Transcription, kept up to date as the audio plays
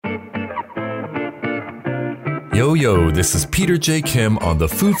Yo, this is Peter J. Kim on the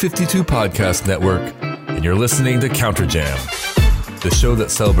Food 52 Podcast Network, and you're listening to Counter Jam, the show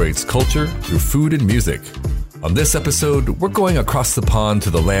that celebrates culture through food and music. On this episode, we're going across the pond to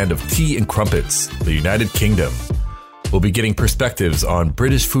the land of tea and crumpets, the United Kingdom. We'll be getting perspectives on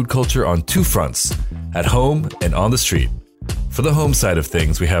British food culture on two fronts, at home and on the street. For the home side of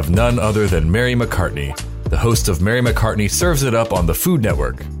things, we have none other than Mary McCartney, the host of Mary McCartney Serves It Up on the Food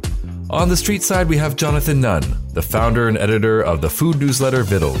Network. On the street side, we have Jonathan Nunn, the founder and editor of the food newsletter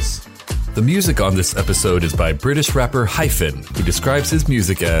Vittles. The music on this episode is by British rapper Hyphen, who describes his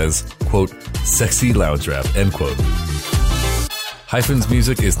music as, quote, sexy lounge rap, end quote. Hyphen's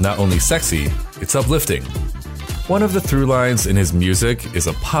music is not only sexy, it's uplifting. One of the through lines in his music is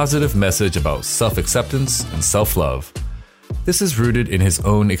a positive message about self-acceptance and self-love. This is rooted in his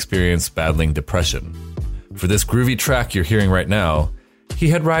own experience battling depression. For this groovy track you're hearing right now, he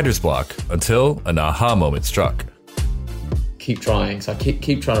had writer's block until an aha moment struck. Keep trying. So I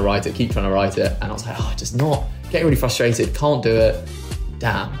keep trying to write it. And I was like, just not. Getting really frustrated. Can't do it.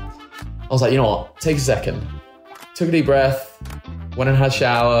 Damn. I was like, you know what? Take a second. Took a deep breath. Went and had a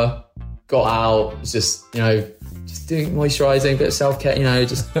shower. Got out. Was just doing moisturising, bit of self-care,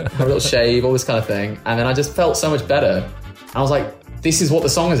 just have a little shave, all this kind of thing. And then I just felt so much better. And I was like, this is what the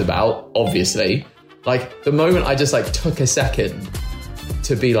song is about, obviously. Like, the moment I just took a second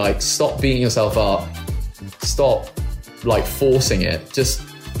to be like, stop beating yourself up, stop forcing it, just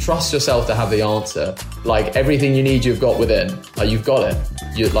trust yourself to have the answer. Like, everything you need, you've got within. Like, you've got it.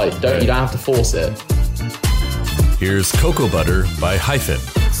 You don't have to force it. Here's Cocoa Butter by Hyphen.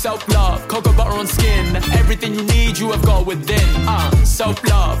 Self-love, cocoa butter on skin. Everything you need, you have got within.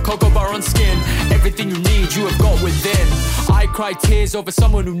 Self-love, cocoa butter on skin. Everything you need, you have got within. I cried tears over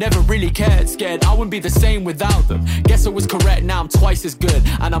someone who never really cared. Scared I wouldn't be the same without them. Guess I was correct, now I'm twice as good.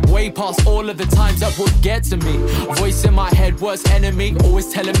 And I'm way past all of the times that would get to me. Voice in my head, worst enemy,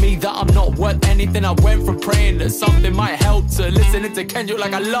 always telling me that I'm not worth anything. I went from praying that something might help to listening to Kendrick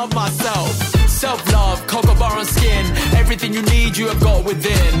like I love myself. Self-love, cocoa butter on skin. Everything you need, you have got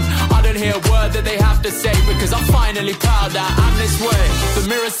within. I don't hear a word that they have to say, because I'm finally proud that I'm this way. The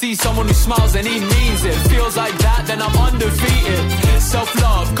mirror sees someone who smiles and he means it. Feels like that, then I'm undefeated.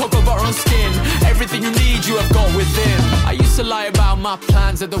 Self-love, cocoa butter on skin. Everything you need, you have got within. I used to lie about my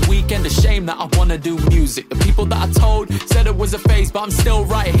plans at the weekend. Ashamed that I wanna do music. The people that I told said it was a phase, but I'm still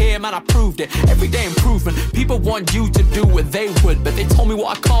right here, man, I proved it. Everyday improvement. People want you to do what they would, but they told me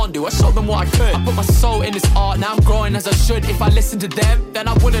what I can't do. I showed them what I could. I put my soul in this art, now I'm growing as I should. If I listened to them, then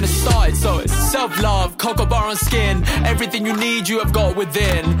I wouldn't have started. So it's self-love, cocoa butter on skin. Everything you need, you have got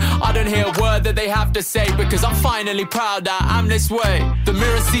within. I don't hear a word that they have to say, because I'm finally proud that I'm this way. The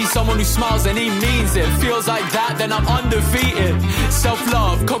mirror sees someone who smiles and he means it. Feels like that, then I'm undefeated.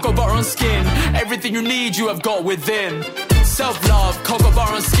 Self-love, cocoa butter on skin. Everything you need, you have got within. Self-love, cocoa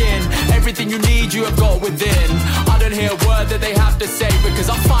butter on skin. Everything you need, you have got within. I don't hear a word that they have to say, because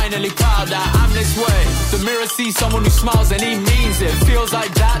I'm finally proud that I'm this way. The mirror sees someone who smiles and he means it. Feels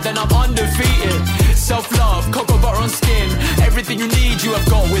like that, then I'm undefeated. Self-love, cocoa butter on skin. Everything you need, you have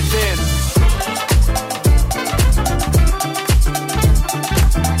got within.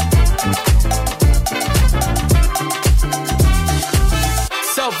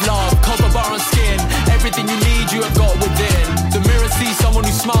 Self-love, cocoa butter on skin. Everything you need, you have got within. The mirror sees someone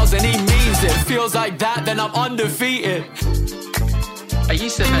who smiles and he means it. Feels like that, then I'm undefeated. I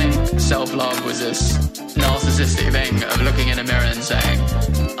used to think self-love was this narcissistic thing of looking in a mirror and saying,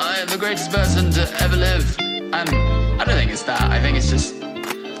 I am the greatest person to ever live. And I don't think it's that. I think it's just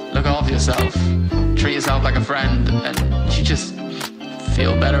look after yourself, treat yourself like a friend, and you just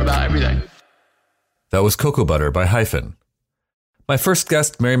feel better about everything. That was Cocoa Butter by Hyphen. My first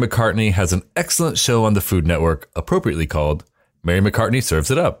guest, Mary McCartney, has an excellent show on the Food Network, appropriately called Mary McCartney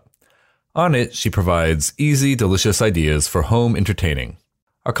Serves It Up. On it, she provides easy, delicious ideas for home entertaining.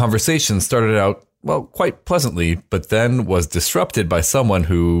 Our conversation started out, quite pleasantly, but then was disrupted by someone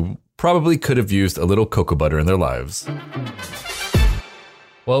who probably could have used a little cocoa butter in their lives.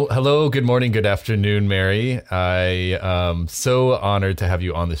 Well, hello, good morning, good afternoon, Mary. I am so honored to have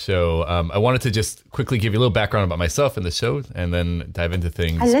you on the show. I wanted to just quickly give you a little background about myself and the show, and then dive into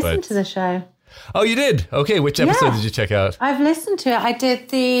things. I listened to the show. Oh, you did? Okay, which episode did you check out? I've listened to it. I did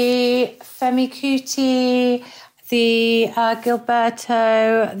the Femi Kuti, the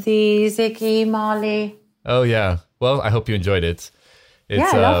Gilberto, the Ziggy Marley. Oh, yeah. Well, I hope you enjoyed it.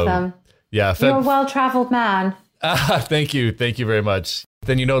 I love them. Yeah, You're a well-traveled man. Thank you. Thank you very much.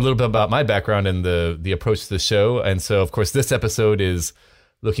 Then you know a little bit about my background and the approach to the show. And so, of course, this episode is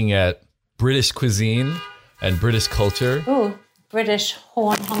looking at British cuisine and British culture. Ooh, British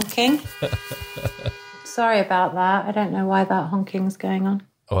horn honking. Sorry about that. I don't know why that honking's going on.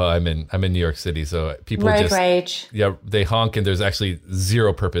 Well, I'm in New York City, so people Road rage. Yeah, they honk, and there's actually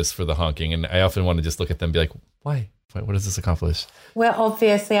zero purpose for the honking. And I often want to just look at them and be like, why? What does this accomplish? Well,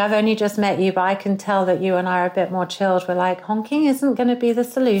 obviously, I've only just met you, but I can tell that you and I are a bit more chilled. We're like, honking isn't going to be the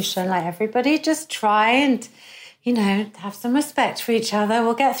solution. Like, everybody just try and, have some respect for each other.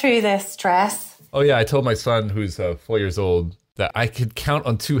 We'll get through this stress. Oh, yeah. I told my son, who's 4 years old, that I could count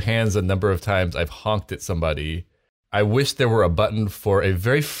on two hands the number of times I've honked at somebody. I wish there were a button for a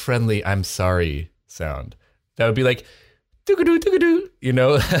very friendly "I'm sorry" sound. That would be like, doo-ga-doo, doo-ga-doo,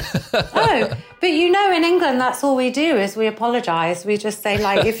 Oh, but in England, that's all we do is we apologise. We just say,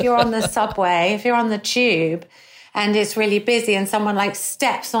 like, if you're on the subway, if you're on the tube and it's really busy and someone, like,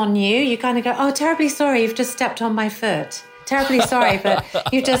 steps on you, you kind of go, oh, terribly sorry, you've just stepped on my foot. Terribly sorry, but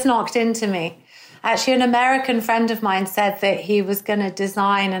you just knocked into me. Actually, an American friend of mine said that he was going to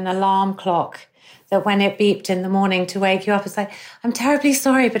design an alarm clock that when it beeped in the morning to wake you up, it's like, I'm terribly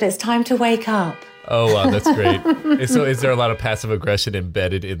sorry, but it's time to wake up. Oh, wow, that's great. So is there a lot of passive aggression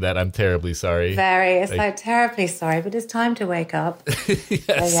embedded in that I'm terribly sorry? Very. It's like terribly sorry, but it's time to wake up.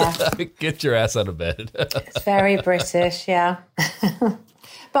 Yes, So, yeah. Get your ass out of bed. It's very British, yeah. But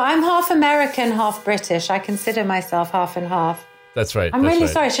I'm half American, half British. I consider myself half and half. That's right. I'm really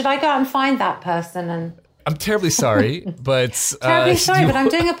sorry. Should I go out and find that person? And I'm terribly sorry, but... terribly sorry, but I'm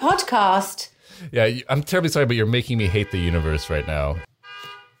doing a podcast. Yeah, I'm terribly sorry, but you're making me hate the universe right now.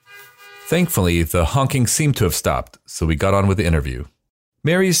 Thankfully, the honking seemed to have stopped, so we got on with the interview.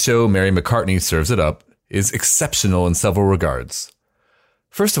 Mary's show, Mary McCartney Serves It Up, is exceptional in several regards.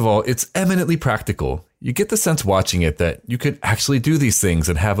 First of all, it's eminently practical. You get the sense watching it that you could actually do these things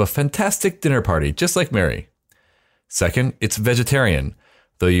and have a fantastic dinner party, just like Mary. Second, it's vegetarian,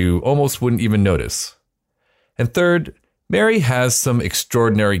 though you almost wouldn't even notice. And third, Mary has some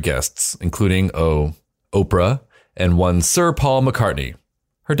extraordinary guests, including, Oprah and one Sir Paul McCartney,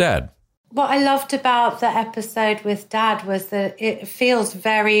 her dad. What I loved about the episode with Dad was that it feels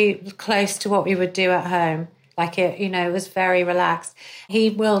very close to what we would do at home. Like it was very relaxed. He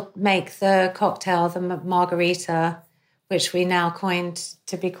will make the cocktail, the margarita, which we now coined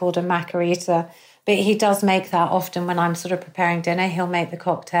to be called a macarita. But he does make that often when I'm sort of preparing dinner. He'll make the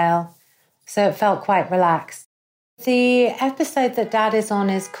cocktail. So it felt quite relaxed. The episode that Dad is on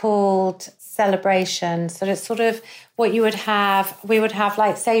is called Celebration. So it's sort of what you would have. We would have,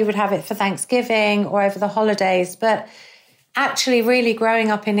 like, say you would have it for Thanksgiving or over the holidays. But actually, really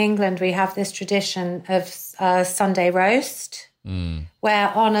growing up in England, we have this tradition of Sunday roast, where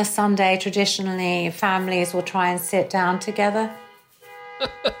on a Sunday, traditionally, families will try and sit down together.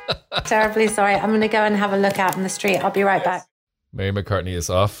 Terribly sorry. I'm going to go and have a look out in the street. I'll be right back. Mary McCartney is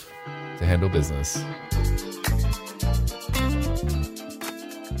off to handle business.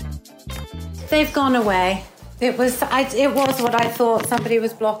 They've gone away. It was what I thought. Somebody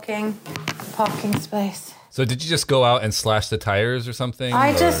was blocking the parking space. So did you just go out and slash the tires or something?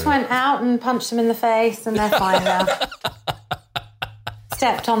 I just went out and punched them in the face, and they're fine now.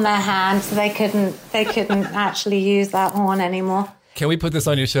 Stepped on their hand, so they couldn't actually use that horn anymore. Can we put this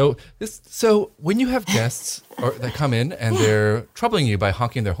on your show? So when you have guests that come in and they're troubling you by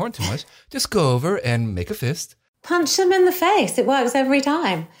honking their horn too much, just go over and make a fist. Punch them in the face. It works every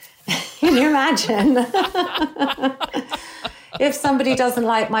time. Can you imagine? If somebody doesn't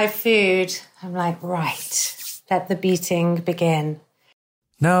like my food, I'm like, right, let the beating begin.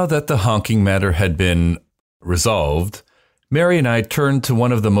 Now that the honking matter had been resolved, Mary and I turned to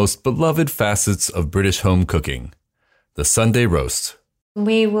one of the most beloved facets of British home cooking, the Sunday roast.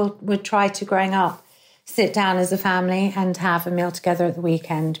 We would try to, growing up, sit down as a family and have a meal together at the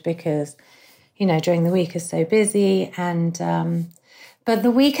weekend because, during the week is so busy. And but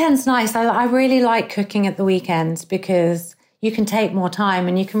the weekend's nice. I really like cooking at the weekends because you can take more time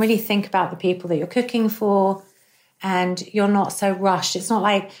and you can really think about the people that you're cooking for, and you're not so rushed. It's not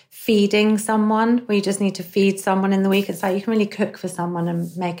like feeding someone where you just need to feed someone in the week. It's like you can really cook for someone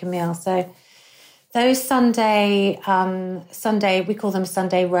and make a meal. So those Sunday, we call them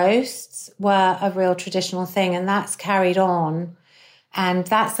Sunday roasts, were a real traditional thing, and that's carried on. And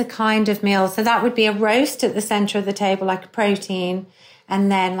that's the kind of meal. So that would be a roast at the center of the table, like a protein, and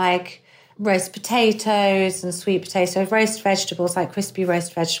then like roast potatoes and sweet potatoes, roast vegetables, like crispy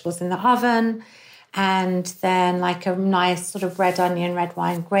roast vegetables in the oven, and then like a nice sort of red onion, red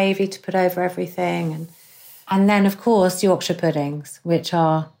wine gravy to put over everything. And then, of course, Yorkshire puddings, which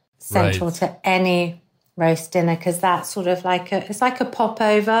are central to any roast dinner, because that's sort of like it's like a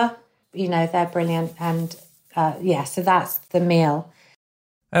popover. They're brilliant. And so that's the meal.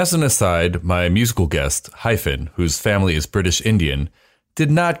 As an aside, my musical guest, Hyphen, whose family is British Indian,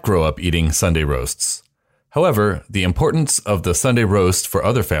 did not grow up eating Sunday roasts. However, the importance of the Sunday roast for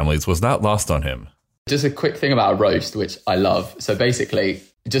other families was not lost on him. Just a quick thing about a roast, which I love. So basically,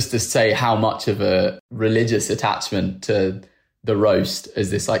 just to say how much of a religious attachment to the roast as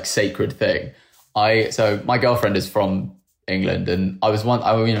this like sacred thing. So my girlfriend is from England, and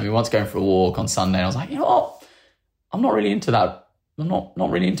we once going for a walk on Sunday, and I was like, you know what? I'm not really into that. I'm not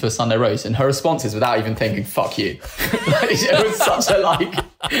really into a Sunday roast. And her response is, without even thinking, fuck you. It was such a like,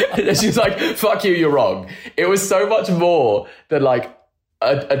 she was like, fuck you, you're wrong. It was so much more than like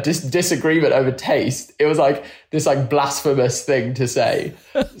a disagreement over taste. It was like this like blasphemous thing to say.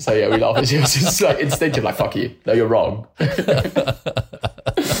 So yeah, we laughed. She was just like instinctive, like, fuck you. No, you're wrong.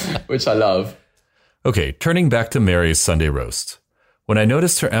 Which I love. Okay, turning back to Mary's Sunday roast. When I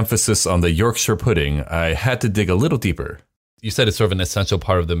noticed her emphasis on the Yorkshire pudding, I had to dig a little deeper. You said it's sort of an essential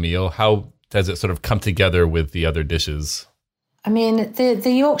part of the meal. How does it sort of come together with the other dishes? I mean,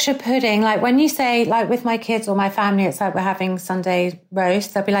 the Yorkshire pudding, like when you say, like with my kids or my family, it's like we're having Sunday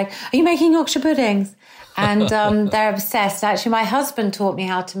roast, they'll be like, are you making Yorkshire puddings? And they're obsessed. Actually, my husband taught me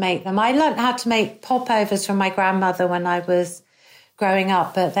how to make them. I learned how to make popovers from my grandmother when I was growing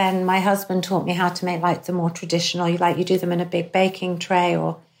up, but then my husband taught me how to make like the more traditional, you do them in a big baking tray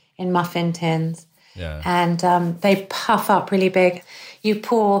or in muffin tins. Yeah. And they puff up really big. You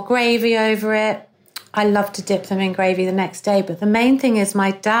pour gravy over it. I love to dip them in gravy the next day. But the main thing is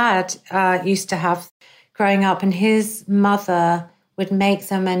my dad used to have, growing up, and his mother would make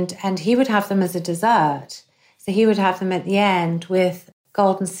them and he would have them as a dessert. So he would have them at the end with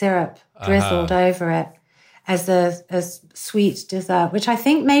golden syrup drizzled over it as a sweet dessert, which I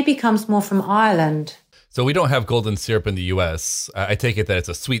think maybe comes more from Ireland. So we don't have golden syrup in the US. I take it that it's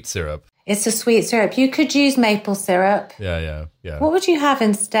a sweet syrup. It's a sweet syrup. You could use maple syrup. Yeah. What would you have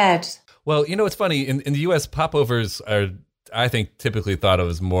instead? Well, you know, it's funny. In the U.S., popovers are, I think, typically thought of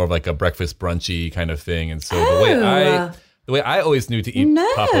as more of like a breakfast brunchy kind of thing. And so the way I always knew to eat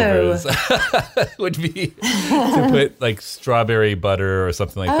popovers would be to put like strawberry butter or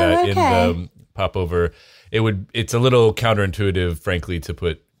something like that in the popover. It's a little counterintuitive, frankly, to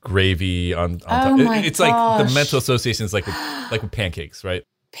put gravy on top. It's like the mental association is like with pancakes, right?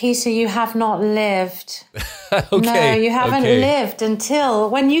 Peter, you have not lived. No, you haven't lived until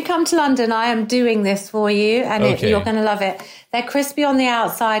when you come to London. I am doing this for you, and you're going to love it. They're crispy on the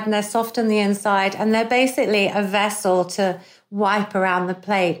outside and they're soft on the inside, and they're basically a vessel to wipe around the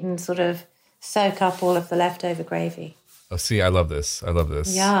plate and sort of soak up all of the leftover gravy. Oh, see, I love this.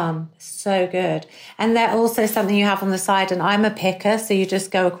 Yum, so good. And they're also something you have on the side, and I'm a picker, so you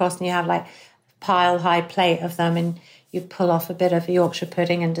just go across and you have like a pile-high plate of them, and you pull off a bit of Yorkshire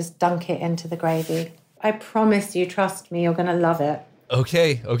pudding and just dunk it into the gravy. I promise you, trust me, you're going to love it.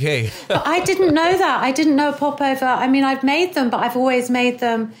 Okay. But I didn't know that. I didn't know popover. I mean, I've made them, but I've always made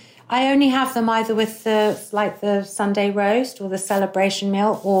them. I only have them either with the Sunday roast or the celebration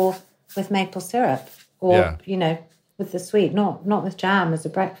meal or with maple syrup or, with the sweet, not with jam as a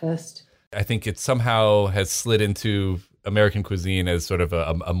breakfast. I think it somehow has slid into American cuisine as sort of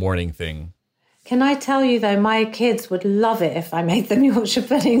a morning thing. Can I tell you, though, my kids would love it if I made them Yorkshire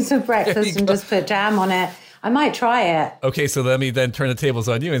puddings for breakfast and just put jam on it. I might try it. Okay, so let me then turn the tables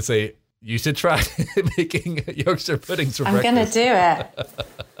on you and say, you should try making Yorkshire puddings for breakfast. I'm going to do it.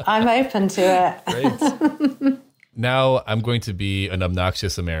 I'm open to it. Great. Now I'm going to be an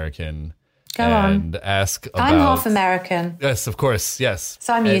obnoxious American. Go on. And ask about... I'm half American. Yes, of course, yes.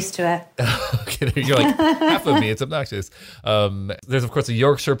 So I'm used to it. Okay, you're like, half of me, it's obnoxious. There's, of course, a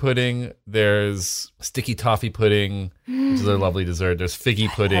Yorkshire pudding. There's sticky toffee pudding, which is a lovely dessert. There's figgy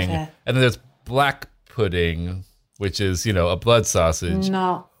pudding. And then there's black pudding, which is, a blood sausage.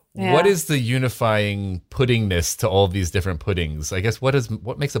 Yeah. What is the unifying puddingness to all of these different puddings? I guess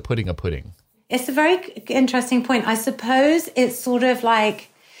what makes a pudding a pudding? It's a very interesting point. I suppose it's sort of like...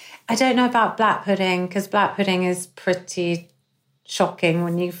 I don't know about black pudding because black pudding is pretty shocking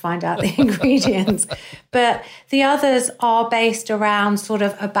when you find out the ingredients. But the others are based around sort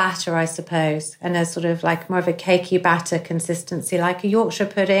of a batter, I suppose, and a sort of like more of a cakey batter consistency. Like a Yorkshire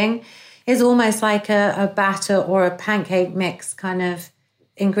pudding is almost like a batter or a pancake mix kind of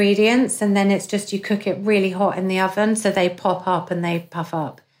ingredients. And then it's just you cook it really hot in the oven so they pop up and they puff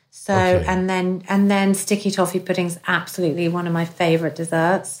up. So and then sticky toffee pudding is absolutely one of my favorite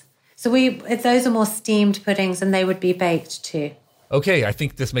desserts. So those are more steamed puddings, and they would be baked too. Okay, I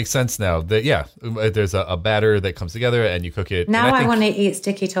think this makes sense now. There's a batter that comes together, and you cook it. Now I want to eat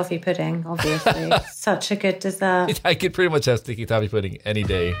sticky toffee pudding. Obviously, such a good dessert. I could pretty much have sticky toffee pudding any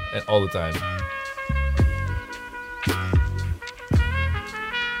day and all the time.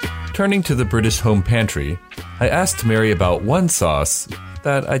 Turning to the British home pantry, I asked Mary about one sauce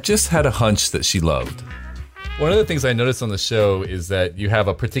that I just had a hunch that she loved. One of the things I noticed on the show is that you have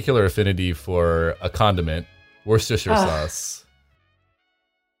a particular affinity for a condiment, Worcestershire sauce.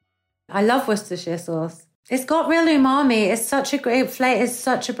 I love Worcestershire sauce. It's got real umami. It's such a great flavor. It's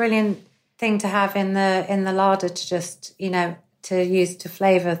such a brilliant thing to have in the larder to just, to use to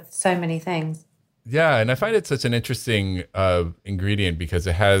flavor so many things. Yeah, and I find it such an interesting ingredient because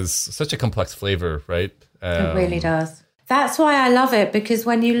it has such a complex flavor, right? It really does. That's why I love it, because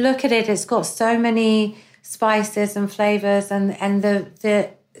when you look at it, it's got so many spices and flavors, and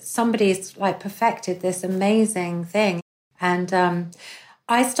the somebody's like perfected this amazing thing. And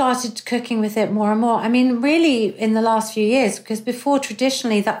I started cooking with it more and more. I mean, really in the last few years, because before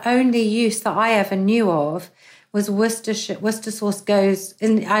traditionally the only use that I ever knew of was Worcester sauce goes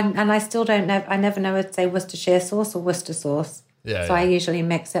in, and I still don't know. I never know whether to say Worcestershire sauce or Worcester sauce. Yeah, so I usually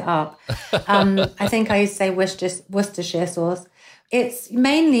mix it up. I think I used to say Worcestershire sauce. It's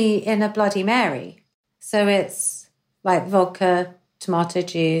mainly in a Bloody Mary. So it's like vodka, tomato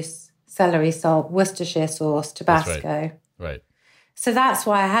juice, celery salt, Worcestershire sauce, Tabasco. Right. So that's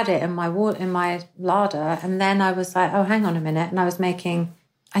why I had it in my larder. And then I was like, oh, hang on a minute. And I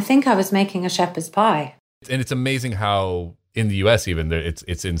think I was making a shepherd's pie. And it's amazing how in the US even,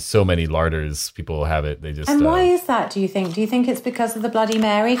 it's in so many larders, people have it. They just. And why is that, do you think? Do you think it's because of the Bloody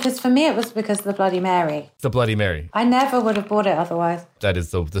Mary? Because for me, it was because of the Bloody Mary. The Bloody Mary. I never would have bought it otherwise. That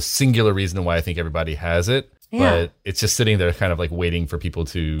is the singular reason why I think everybody has it. Yeah. But it's just sitting there kind of like waiting for people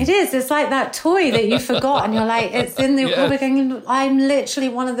to... It is. It's like that toy that you forgot and you're like, it's in the... Yes. I'm literally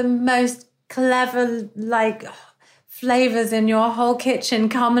one of the most clever, flavors in your whole kitchen.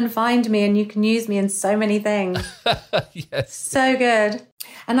 Come and find me and you can use me in so many things. Yes. So good.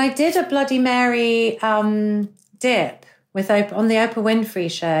 And I did a Bloody Mary dip on the Oprah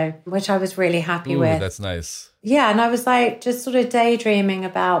Winfrey show, which I was really happy with. That's nice. Yeah, and I was just sort of daydreaming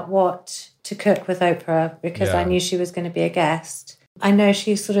about what to cook with Oprah because I knew she was going to be a guest. I know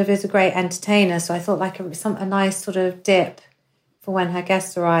she sort of is a great entertainer, so I thought a nice sort of dip for when her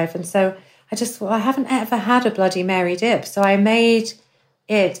guests arrive. And so I just thought, I haven't ever had a Bloody Mary dip, so I made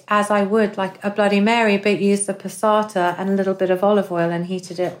it as I would like a Bloody Mary, but used the passata and a little bit of olive oil and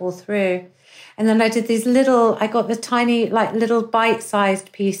heated it all through. And then I did I got the tiny, little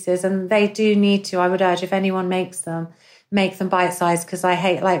bite-sized pieces, and they do need to, I would urge, if anyone makes them, make them bite-sized, because I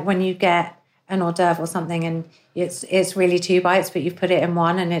hate, when you get an hors d'oeuvre or something and it's really 2 bites, but you put it in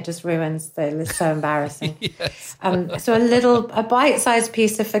one and it just ruins it's so embarrassing. Yes. So a bite-sized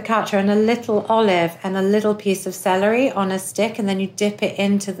piece of focaccia and a little olive and a little piece of celery on a stick, and then you dip it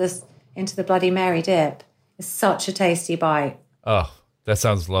into the Bloody Mary dip. It's such a tasty bite. Oh, that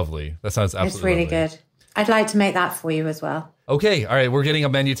sounds lovely. That sounds absolutely It's really lovely. good. I'd like to make that for you as well. Okay, all right, we're getting a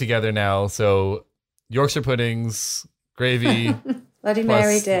menu together now. So Yorkshire puddings, gravy, Bloody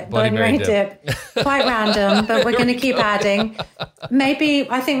Mary dip. Bloody Mary dip. Quite random, but we're going to keep adding. Maybe,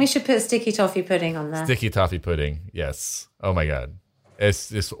 I think we should put sticky toffee pudding on there. sticky toffee pudding. Yes. Oh my God.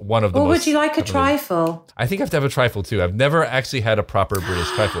 It's one of the Or most... would you like a trifle? I think I have to have a trifle too. I've never actually had a proper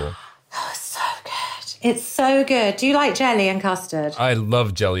British trifle. Oh, so good. It's so good. Do you like jelly and custard? I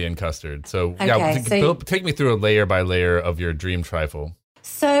love jelly and custard. So take me through a layer by layer of your dream trifle.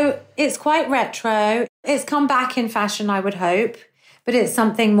 So it's quite retro. It's come back in fashion, I would hope, but it's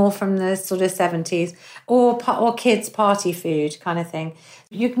something more from the sort of 70s or kids' party food kind of thing.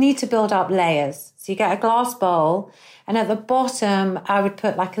 You need to build up layers. So you get a glass bowl, and at the bottom, I would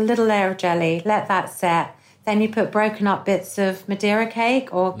put a little layer of jelly, let that set. Then you put broken up bits of Madeira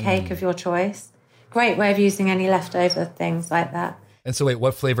cake or cake of your choice. Great way of using any leftover things like that. And so wait,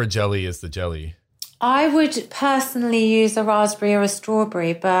 what flavor jelly is the jelly? I would personally use a raspberry or a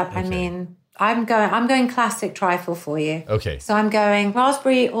strawberry, but okay. I mean, I'm going classic trifle for you. Okay. So I'm going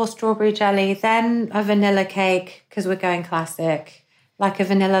raspberry or strawberry jelly, then a vanilla cake, because we're going classic, like a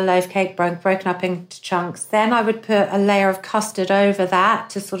vanilla loaf cake broken up into chunks. Then I would put a layer of custard over that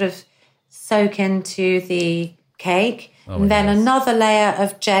to sort of soak into the cake. And then another layer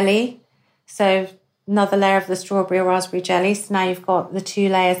of jelly. So another layer of the strawberry or raspberry jelly. So now you've got the 2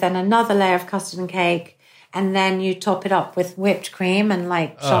 layers, then another layer of custard and cake. And then you top it up with whipped cream and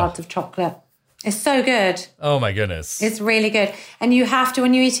shards of chocolate. It's so good. Oh my goodness. It's really good. And you have to,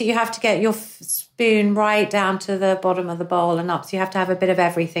 when you eat it, you have to get your spoon right down to the bottom of the bowl and up. So you have to have a bit of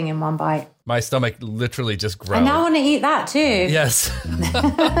everything in one bite. My stomach literally just growled. And now I want to eat that too. Yes.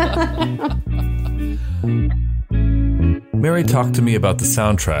 Mary talked to me about the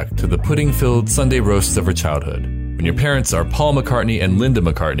soundtrack to the pudding-filled Sunday roasts of her childhood. When your parents are Paul McCartney and Linda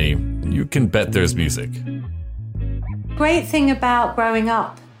McCartney, you can bet there's music. Great thing about growing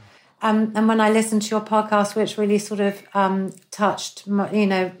up And when I listened to your podcast, which really sort of touched,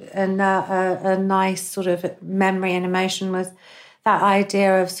 a nice sort of memory and emotion, was that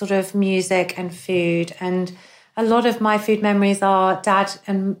idea of sort of music and food. And a lot of my food memories are dad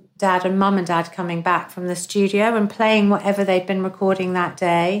and mum and dad coming back from the studio and playing whatever they'd been recording that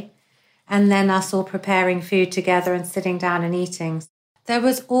day. And then us all preparing food together and sitting down and eating. There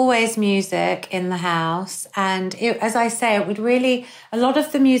was always music in the house. And as I say, it would really, a lot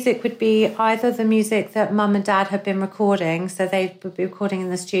of the music would be either the music that mum and dad had been recording. So they would be recording in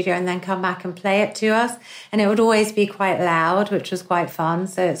the studio and then come back and play it to us. And it would always be quite loud, which was quite fun.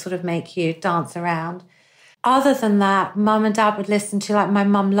 So it sort of make you dance around. Other than that, mum and dad would listen to, like, my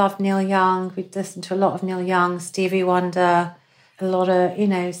mum loved Neil Young. We'd listen to a lot of Neil Young, Stevie Wonder, a lot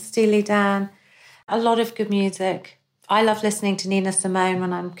of, Steely Dan, a lot of good music. I love listening to Nina Simone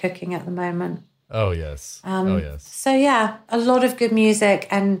when I'm cooking at the moment. Oh, yes. So, yeah, a lot of good music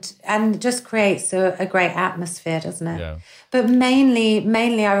and just creates a great atmosphere, doesn't it? Yeah. But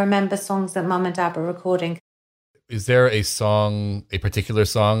mainly I remember songs that mum and dad were recording. Is there a particular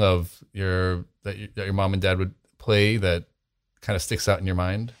song that your mom and dad would play that kind of sticks out in your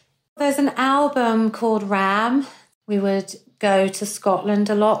mind? There's an album called Ram. We would go to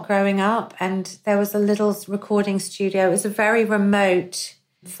Scotland a lot growing up, and there was a little recording studio. It was a very remote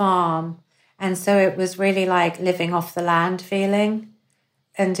farm, and so it was really like living off the land feeling,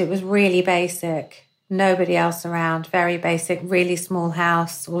 and it was really basic. Nobody else around, very basic, really small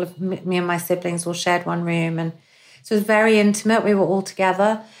house. All of me and my siblings all shared one room, and so it was very intimate. We were all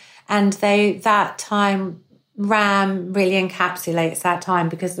together, and that time, Ram really encapsulates that time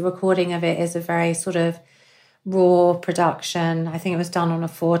because the recording of it is a very sort of raw production. I think it was done on a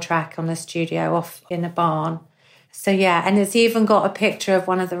 4-track on a studio off in a barn. So yeah, and it's even got a picture of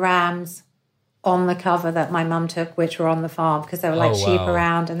one of the rams on the cover that my mum took, which were on the farm because there were like sheep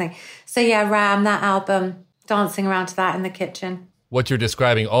around and things. So yeah, Ram, that album, dancing around to that in the kitchen. What you're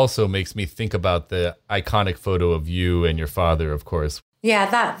describing also makes me think about the iconic photo of you and your father, of course. Yeah,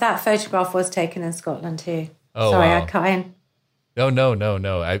 that photograph was taken in Scotland too. Oh, sorry, wow. I cut in.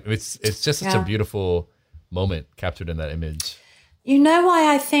 No. It's just such a beautiful moment captured in that image. You know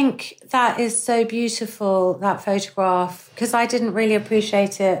why I think that is so beautiful, that photograph? Because I didn't really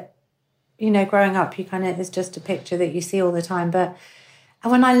appreciate it. Growing up, you kind of, it's just a picture that you see all the time. But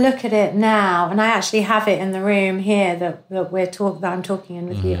when I look at it now, and I actually have it in the room here that I'm talking in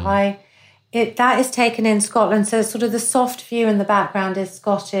with you, that is taken in Scotland. So sort of the soft view in the background is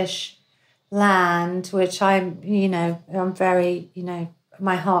Scottish land, which I'm very,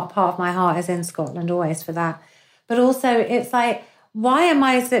 part of my heart is in Scotland always for that. But also it's like, why am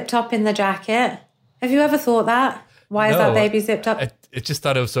I zipped up in the jacket? Have you ever thought that? Why is that baby zipped up? I just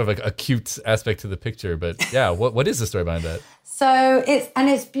thought it was sort of like a cute aspect to the picture, but yeah, what is the story behind that? So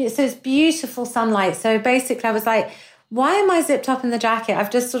it's beautiful sunlight. So basically I was like, why am I zipped up in the jacket?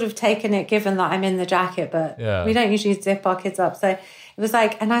 I've just sort of taken it given that I'm in the jacket, but we don't usually zip our kids up. So it was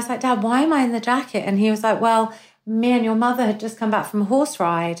like, and I was like, Dad, why am I in the jacket? And he was like, well, me and your mother had just come back from a horse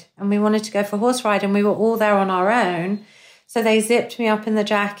ride and we wanted to go for a horse ride and we were all there on our own. So they zipped me up in the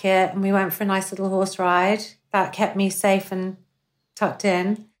jacket and we went for a nice little horse ride. That kept me safe and tucked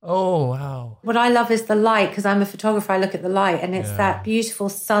in. Oh, wow. What I love is the light because I'm a photographer. I look at the light and it's that beautiful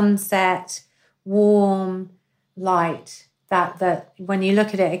sunset, warm light that when you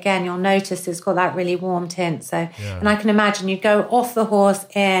look at it again, you'll notice it's got that really warm tint. So, and I can imagine you go off the horse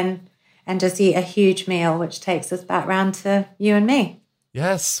in and just eat a huge meal, which takes us back round to you and me.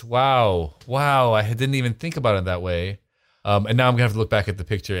 Yes. Wow. I didn't even think about it that way. And now I'm going to have to look back at the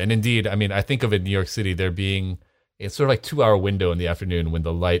picture. And indeed, I mean, I think of it in New York City, there being it's sort of like 2-hour window in the afternoon when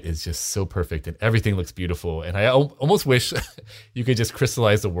the light is just so perfect and everything looks beautiful. And I almost wish you could just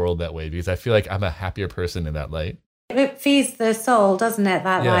crystallize the world that way because I feel like I'm a happier person in that light. It feeds the soul, doesn't it,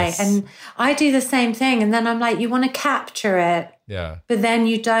 that light? And I do the same thing. And then I'm like, you want to capture it. Yeah. But then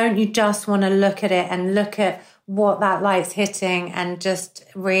you don't. You just want to look at it and look at what that light's hitting and just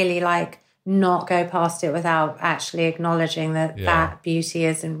really like not go past it without actually acknowledging that that beauty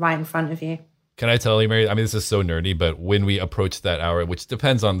is right in front of you. Can I tell you, Mary? I mean, this is so nerdy, but when we approach that hour, which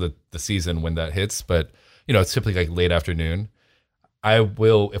depends on the season when that hits, but you know, it's typically like late afternoon, I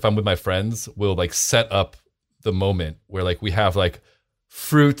will, if I'm with my friends, we'll like set up the moment where like we have like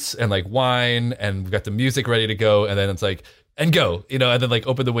fruits and like wine and we've got the music ready to go. And then it's like, and go, you know, and then like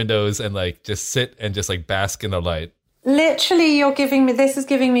open the windows and like just sit and just like bask in the light. Literally, this is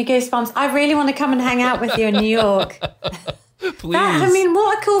giving me goosebumps. I really want to come and hang out with you in New York. Please.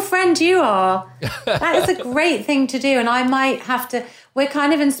 What a cool friend you are. That is a great thing to do. And I might have to, we're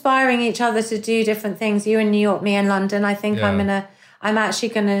kind of inspiring each other to do different things. You in New York, me in London. I think I'm actually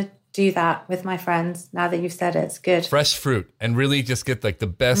going to do that with my friends. Now that you've said it, it's good. Fresh fruit, and really just get like the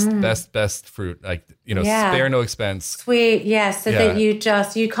best fruit. Like, spare no expense. Sweet, so that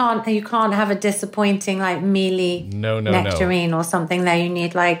you can't have a disappointing like mealy nectarine or something there. You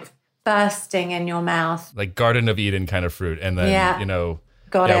need like bursting in your mouth. Like Garden of Eden kind of fruit. And then,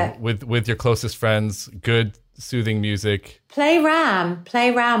 Got it. With your closest friends, good soothing music. Play Ram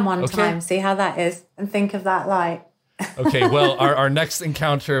one time. See how that is, and think of that light. Okay, well, our next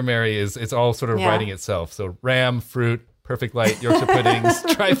encounter, Mary, it's all sort of writing itself. So Ram, fruit, perfect light, Yorkshire puddings,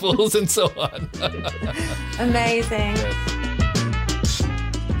 trifles, and so on. Amazing. Yes.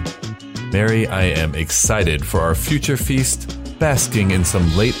 Mary, I am excited for our future feast, basking in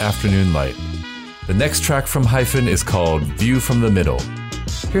some late afternoon light. The next track from Hyphen is called View from the Middle.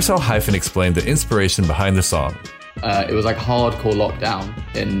 Here's how Hyphen explained the inspiration behind the song. It was like hardcore lockdown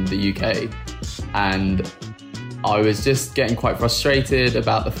in the UK, and I was just getting quite frustrated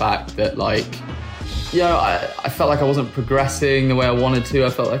about the fact that I felt like I wasn't progressing the way I wanted to. I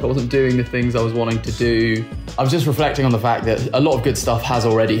felt like I wasn't doing the things I was wanting to do. I was just reflecting on the fact that a lot of good stuff has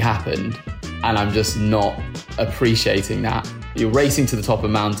already happened, and I'm just not appreciating that. You're racing to the top of a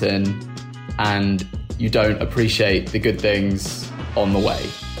mountain and you don't appreciate the good things on the way.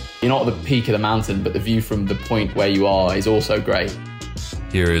 You're not at the peak of the mountain, but the view from the point where you are is also great.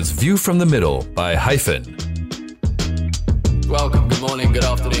 Here is View from the Middle by Hyphen. Welcome, good morning, good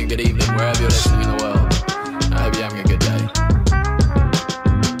afternoon, good evening, wherever you're listening in the world. I hope you're having a good day.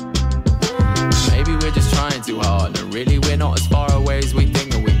 Maybe we're just trying too hard, and really we're not as far away as we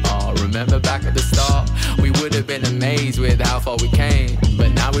think that we are. Remember back at the start, we would have been amazed with how far we came.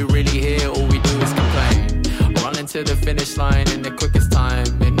 But now we're really here, all we do is complain. Running to the finish line in the quickest time,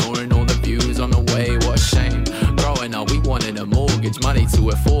 ignoring all the views on the way, what a shame. Growing up, we wanted a mortgage, money to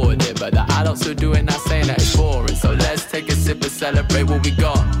afford it, but the adults are doing that, saying that it's boring. So let's take a sip and celebrate what we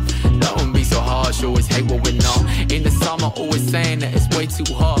got. Don't be so harsh, always hate what we're not. In the summer, always saying that it's way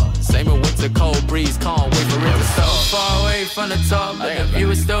too hot. Same with winter, cold breeze, can't wait for it to stop. Far away from the top, but the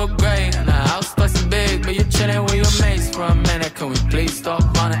view is still great. And the house looks big, but you're chilling with your mates for a minute. Can we please stop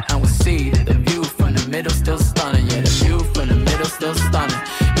running and we'll see that the view from the middle still stunning. Yeah, the view from the middle still stunning.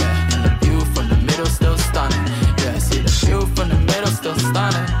 Yeah, and the view from the middle still stunning. Yeah, see the view from the middle still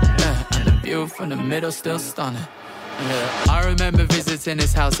stunning. Yeah, and the view from the middle still stunning. Yeah. I remember visiting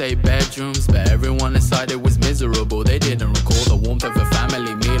his house, 8 bedrooms, but everyone inside it was miserable. They didn't recall the warmth of a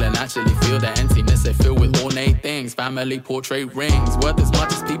family meal and actually feel the emptiness they feel with ornate things. Family portrait rings, worth as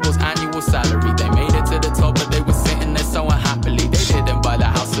much as people's annual salary. They made it to the top, but they were sitting there so unhappily. They didn't buy the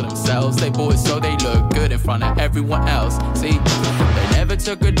house for themselves, they bought it so they look good in front of everyone else. See, they never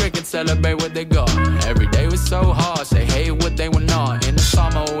took a drink and celebrate what they got. Every day was so harsh, they hated what they were not. In the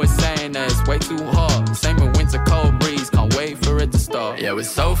summer, always saying that it's way too hot. Same with winter, cold breeze, can't wait for it to start. Yeah, we're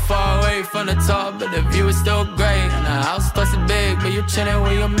so far away from the top, but the view is still great. And the house starts big, but you're chilling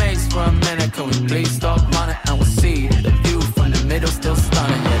with your mates for a minute. Can we please stop running and we'll see that the view from the middle still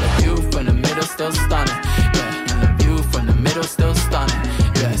stunning. Yeah, the view from the middle still stunning. Yeah, and the view from the middle still stunning.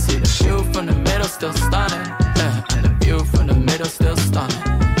 Yeah, see the view from the middle still stunning. Yeah, and the view from the middle still stunning.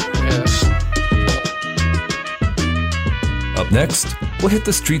 Yeah. Up next, we'll hit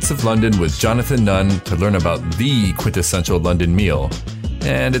the streets of London with Jonathan Nunn to learn about the quintessential London meal.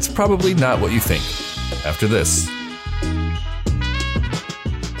 And it's probably not what you think. After this.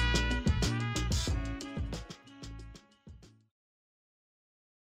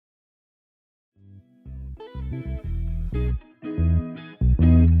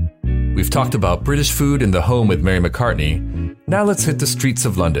 We've talked about British food in the home with Mary McCartney. Now let's hit the streets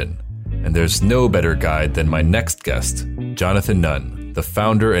of London. And there's no better guide than my next guest, Jonathan Nunn, the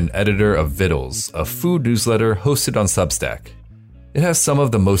founder and editor of Vittles, a food newsletter hosted on Substack. It has some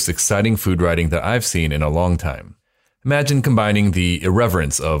of the most exciting food writing that I've seen in a long time. Imagine combining the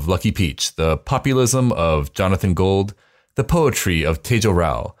irreverence of Lucky Peach, the populism of Jonathan Gold, the poetry of Tejo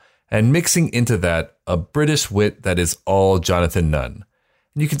Rao, and mixing into that a British wit that is all Jonathan Nunn.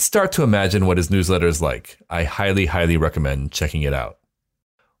 And you can start to imagine what his newsletter is like. I highly, highly recommend checking it out.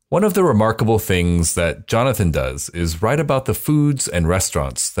 One of the remarkable things that Jonathan does is write about the foods and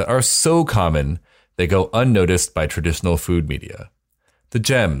restaurants that are so common they go unnoticed by traditional food media. The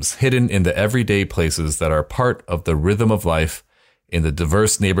gems hidden in the everyday places that are part of the rhythm of life in the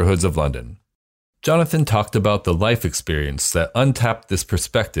diverse neighborhoods of London. Jonathan talked about the life experience that untapped this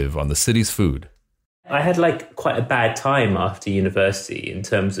perspective on the city's food. I had quite a bad time after university in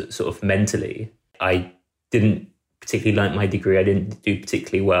terms of sort of mentally. I didn't particularly like my degree. I didn't do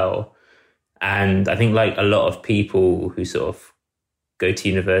particularly well. And I think a lot of people who sort of go to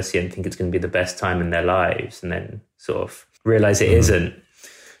university and think it's going to be the best time in their lives and then sort of realize it isn't.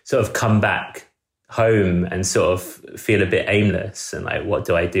 sort of come back home and sort of feel a bit aimless and like, what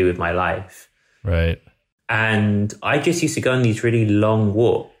do I do with my life? Right. And I just used to go on these really long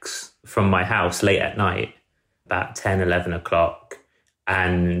walks from my house late at night, about 10, 11 o'clock.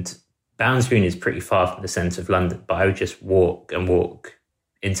 And Bounds Green is pretty far from the centre of London, but I would just walk and walk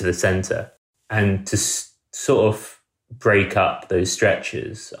into the centre. And to sort of break up those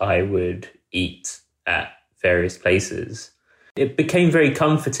stretches, I would eat at various places. It became very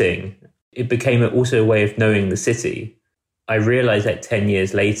comforting. It became also a way of knowing the city. I realised that 10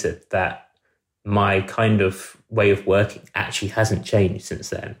 years later that my kind of way of working actually hasn't changed since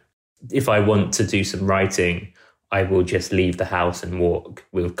then. If I want to do some writing, I will just leave the house and walk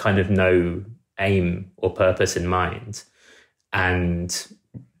with kind of no aim or purpose in mind. And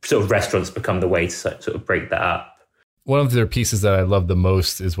sort of restaurants become the way to sort of break that up. One of their pieces that I love the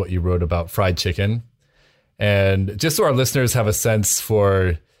most is what you wrote about fried chicken. And just so our listeners have a sense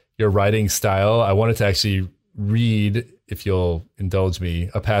for your writing style, I wanted to actually read, if you'll indulge me,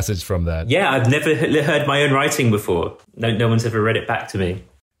 a passage from that. Yeah, I've never heard my own writing before. No one's ever read it back to me.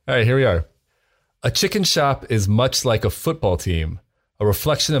 All right, here we are. A chicken shop is much like a football team, a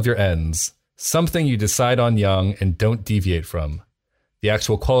reflection of your ends, something you decide on young and don't deviate from. The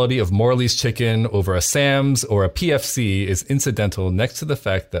actual quality of Morley's chicken over a Sam's or a PFC is incidental next to the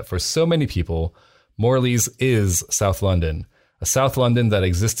fact that for so many people, Morley's is South London, a South London that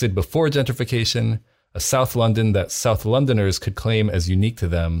existed before gentrification, a South London that South Londoners could claim as unique to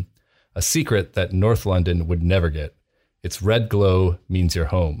them, a secret that North London would never get. Its red glow means you're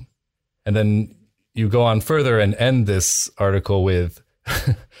home. And then you go on further and end this article with,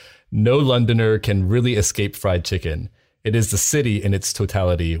 no Londoner can really escape fried chicken. It is the city in its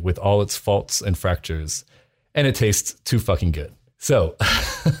totality with all its faults and fractures. And it tastes too fucking good. So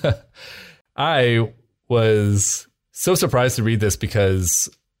I was so surprised to read this because,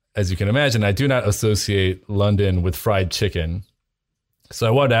 as you can imagine, I do not associate London with fried chicken. So I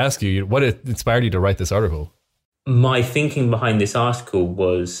wanted to ask you, what inspired you to write this article? My thinking behind this article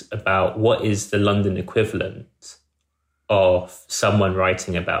was about what is the London equivalent of someone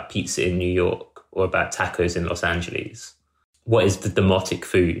writing about pizza in New York or about tacos in Los Angeles. What is the demotic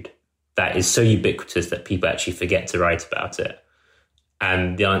food that is so ubiquitous that people actually forget to write about it?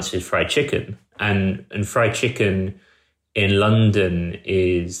 And the answer is fried chicken. And fried chicken in London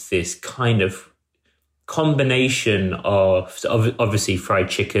is this kind of combination of, so obviously fried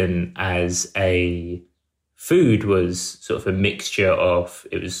chicken as a food was sort of a mixture of,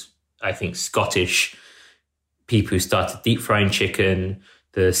 it was, I think, Scottish people who started deep frying chicken.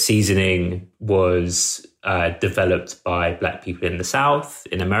 The seasoning was developed by Black people in the South,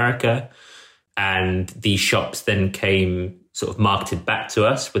 in America. And these shops then came sort of marketed back to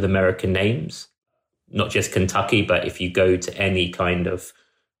us with American names, not just Kentucky, but if you go to any kind of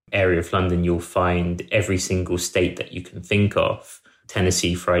area of London, you'll find every single state that you can think of.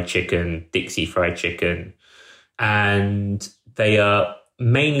 Tennessee fried chicken, Dixie fried chicken. And they are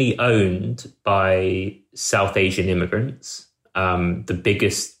mainly owned by South Asian immigrants. The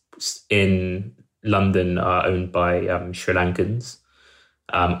biggest in London are owned by Sri Lankans,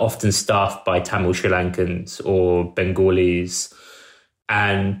 often staffed by Tamil Sri Lankans or Bengalis.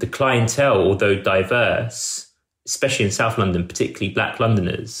 And the clientele, although diverse, especially in South London, particularly Black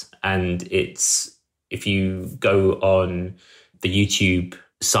Londoners, and it's, if you go on the YouTube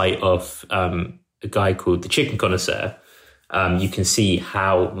site of a guy called The Chicken Connoisseur, you can see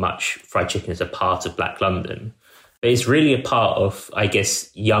how much fried chicken is a part of Black London. But it's really a part of, I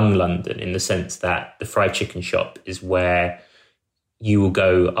guess, young London in the sense that the fried chicken shop is where you will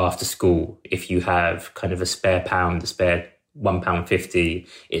go after school if you have kind of a spare pound, a spare £1.50.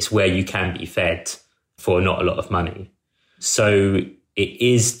 It's where you can be fed for not a lot of money. So it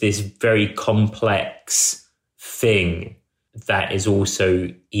is this very complex thing that is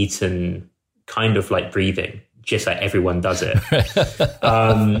also eaten kind of like breathing, just like everyone does it.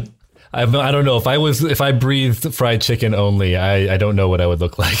 I don't know if I breathed fried chicken only, I don't know what I would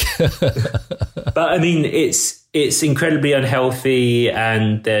look like. But I mean, it's incredibly unhealthy,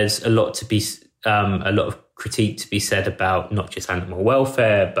 and there's a lot of critique to be said about not just animal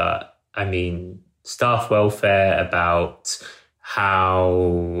welfare, but I mean staff welfare, about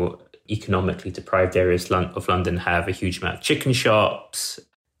how economically deprived areas of London have a huge amount of chicken shops.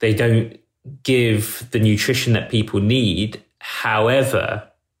 They don't give the nutrition that people need. However,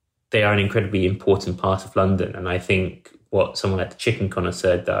 they are an incredibly important part of London. And I think what someone like The Chicken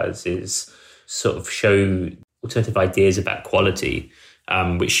Connoisseur does is sort of show alternative ideas about quality,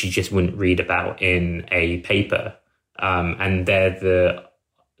 which you just wouldn't read about in a paper. And they're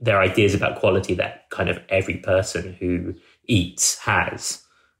ideas about quality that kind of every person who eats has.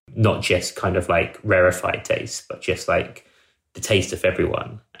 not just kind of like rarefied taste, but just like the taste of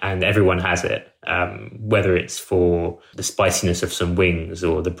everyone. And everyone has it, whether it's for the spiciness of some wings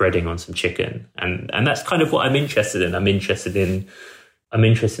or the breading on some chicken. And that's kind of what I'm interested in. I'm interested in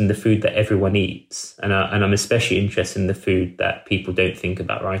the food that everyone eats. And I'm especially interested in the food that people don't think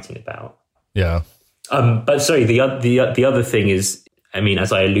about writing about. Yeah. But sorry, the other thing is, I mean,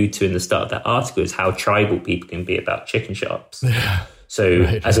 as I allude to in the start of that article, is how tribal people can be about chicken shops. Yeah. So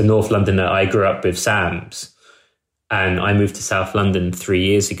Right. As a North Londoner, I grew up with Sam's, and I moved to South London 3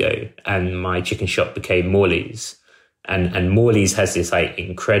 years ago, and my chicken shop became Morley's. And Morley's has this like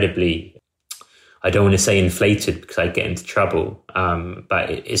incredibly, I don't want to say inflated because I'd get into trouble, but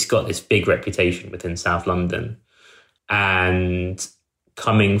it's got this big reputation within South London. And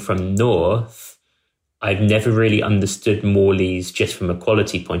coming from North, I've never really understood Morley's just from a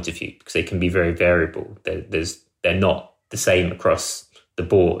quality point of view, because they can be very variable. They're not the same across the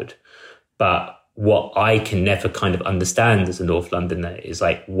board. But what I can never kind of understand as a North Londoner is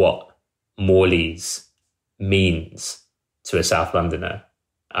like what Morley's means to a South Londoner.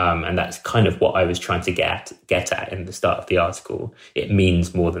 And that's kind of what I was trying to get at in the start of the article. It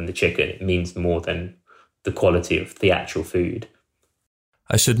means more than the chicken. It means more than the quality of the actual food.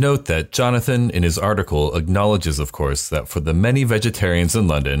 I should note that Jonathan, in his article, acknowledges, of course, that for the many vegetarians in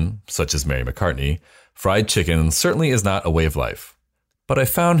London, such as Mary McCartney, fried chicken certainly is not a way of life. But I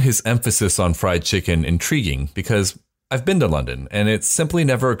found his emphasis on fried chicken intriguing because I've been to London and it simply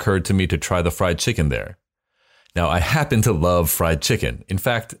never occurred to me to try the fried chicken there. Now, I happen to love fried chicken. In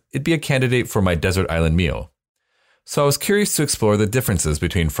fact, it'd be a candidate for my desert island meal. So I was curious to explore the differences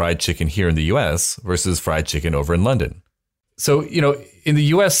between fried chicken here in the US versus fried chicken over in London. So, in the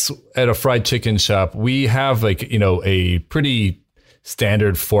US at a fried chicken shop, we have a pretty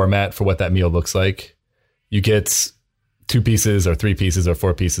standard format for what that meal looks like. You get 2 pieces or 3 pieces or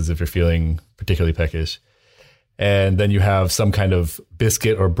 4 pieces if you're feeling particularly peckish. And then you have some kind of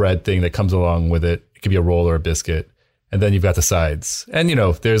biscuit or bread thing that comes along with it. It could be a roll or a biscuit. And then you've got the sides. And,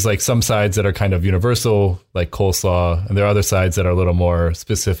 there's like some sides that are kind of universal, like coleslaw. And there are other sides that are a little more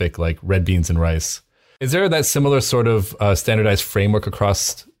specific, like red beans and rice. Is there that similar sort of standardized framework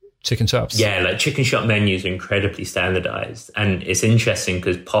across chicken shops? Yeah, like chicken shop menus are incredibly standardized. And it's interesting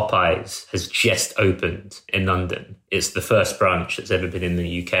because Popeyes has just opened in London. It's the first branch that's ever been in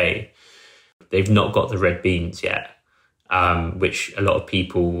the UK. They've not got the red beans yet, which a lot of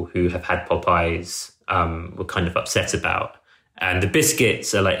people who have had Popeyes were kind of upset about. And the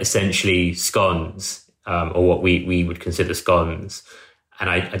biscuits are like essentially scones, or what we would consider scones. And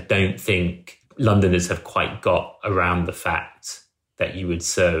I don't think Londoners have quite got around the fact that you would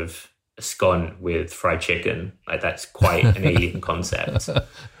serve a scone with fried chicken. Like that's quite an alien concept.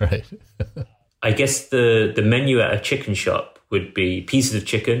 Right. I guess the menu at a chicken shop would be pieces of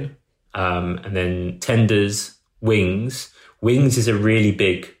chicken, and then tenders, wings. Wings is a really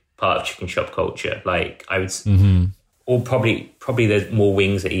big part of chicken shop culture. Like I would, or probably there's more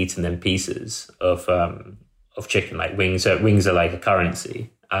wings are eaten than pieces of chicken. Like wings are like a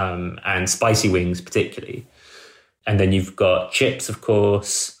currency, and spicy wings particularly. And then you've got chips, of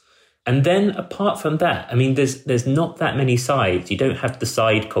course. And then apart from that, I mean, there's not that many sides. You don't have the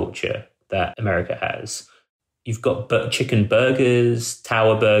side culture that America has. You've got chicken burgers,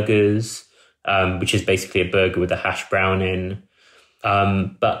 tower burgers, which is basically a burger with a hash brown in.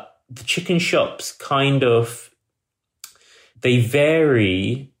 But the chicken shops they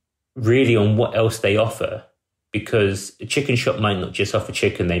vary really on what else they offer, because a chicken shop might not just offer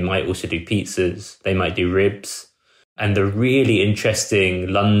chicken. They might also do pizzas. They might do ribs. And the really interesting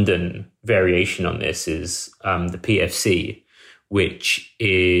London variation on this is the PFC, which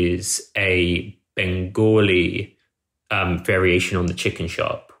is a Bengali variation on the chicken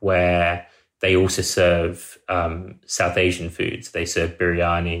shop, where they also serve South Asian foods. They serve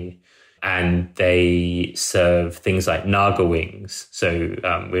biryani, and they serve things like naga wings,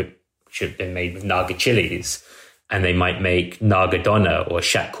 which have been made with naga chilies, and they might make naga dona or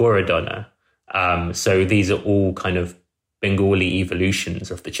shakura dona. So these are all kind of Bengali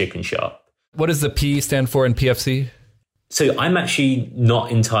evolutions of the chicken shop. What does the P stand for in PFC? So I'm actually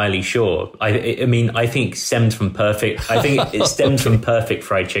not entirely sure. I mean, I think it stemmed from perfect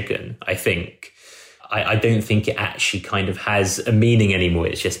fried chicken, I think. I don't think it actually kind of has a meaning anymore.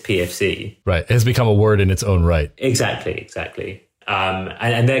 It's just PFC. Right. It has become a word in its own right. Exactly.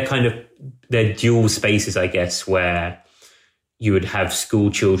 And they're dual spaces, I guess, where you would have school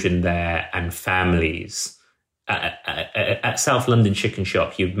children there and families. At South London Chicken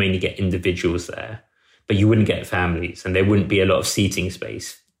Shop, you'd mainly get individuals there, but you wouldn't get families, and there wouldn't be a lot of seating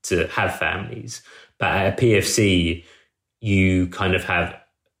space to have families. But at a PFC, you kind of have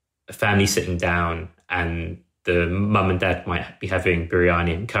a family sitting down and the mum and dad might be having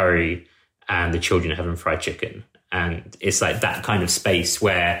biryani and curry and the children are having fried chicken. And it's like that kind of space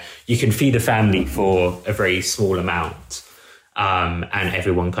where you can feed a family for a very small amount, and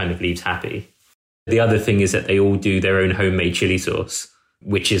everyone kind of leaves happy. The other thing is that they all do their own homemade chili sauce,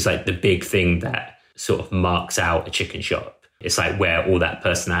 which is like the big thing that sort of marks out a chicken shop. It's like where all the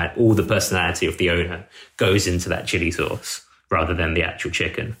personality of the owner goes into that chili sauce rather than the actual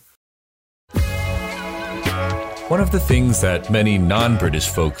chicken. One of the things that many non-British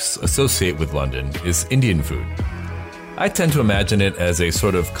folks associate with London is Indian food. I tend to imagine it as a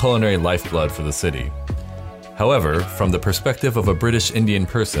sort of culinary lifeblood for the city. However, from the perspective of a British Indian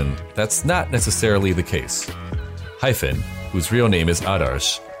person, that's not necessarily the case. Hyphen, whose real name is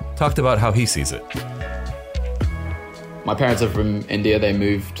Adarsh, talked about how he sees it. My parents are from India. They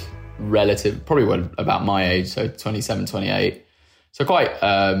moved probably when about my age, so 27, 28. So quite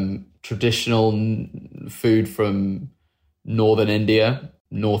traditional food from northern India,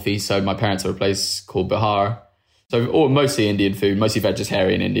 northeast. So my parents are a place called Bihar. So mostly Indian food, mostly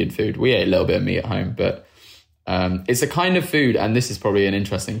vegetarian Indian food. We ate a little bit of meat at home, but it's a kind of food, and this is probably an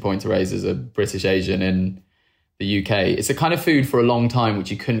interesting point to raise as a British Asian in the UK. It's a kind of food for a long time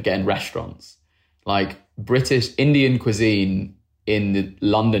which you couldn't get in restaurants. Like British Indian cuisine in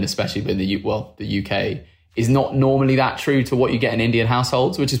London, especially, but in the UK, is not normally that true to what you get in Indian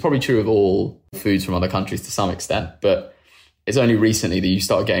households, which is probably true of all foods from other countries to some extent. But it's only recently that you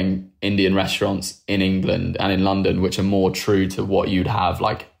start getting Indian restaurants in England and in London, which are more true to what you'd have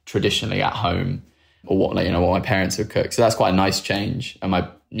like traditionally at home, or what my parents would cook. So that's quite a nice change. And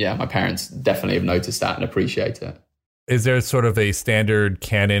my parents definitely have noticed that and appreciate it. Is there sort of a standard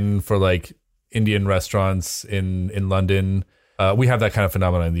canon for like Indian restaurants in London? We have that kind of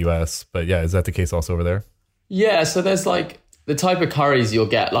phenomenon in the US, but yeah, is that the case also over there? Yeah, so there's like the type of curries you'll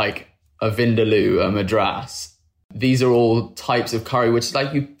get, like a vindaloo, a madras. These are all types of curry, which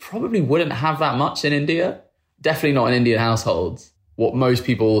like you probably wouldn't have that much in India. Definitely not in Indian households. What most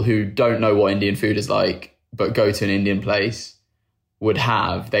people who don't know what Indian food is like, but go to an Indian place would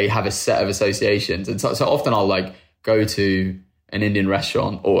have, they have a set of associations. And so often I'll like go to an Indian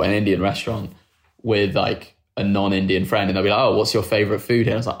restaurant or an Indian restaurant with like a non-Indian friend, and they'll be like, oh, what's your favorite food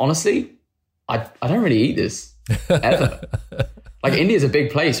here? And I was like, honestly, I don't really eat this ever. Like India's a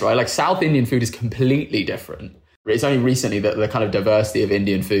big place, right? Like South Indian food is completely different. It's only recently that the kind of diversity of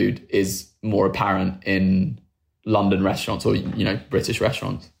Indian food is more apparent in London restaurants or, British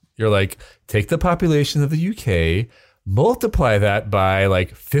restaurants. You're like, take the population of the UK, multiply that by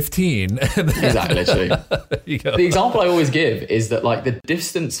like 15. Exactly, literally. The example I always give is that like the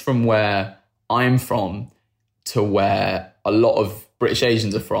distance from where I'm from to where a lot of British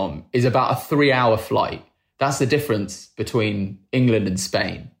Asians are from is about a 3-hour flight. That's the difference between England and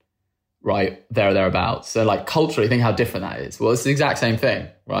Spain. Right, thereabouts. So like culturally, think how different that is. Well, it's the exact same thing,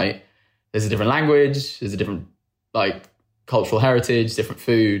 right? There's a different language, there's a different like cultural heritage, different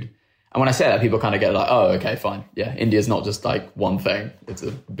food. And when I say that, people kind of get like, oh, okay, fine. Yeah, India's not just like one thing. It's a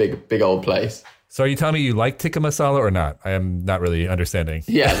big old place. So are you telling me you like tikka masala or not? I am not really understanding.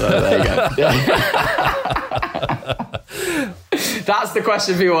 Yeah, there you go. That's the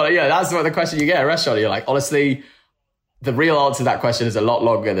question people want. Yeah, that's what the question you get at a restaurant. You're like, honestly, the real answer to that question is a lot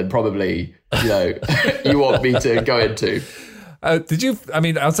longer than probably, you want me to go into.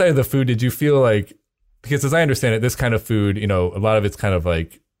 Outside of the food, did you feel like, because as I understand it, this kind of food, a lot of it's kind of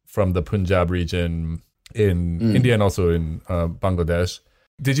like from the Punjab region in India and also in Bangladesh.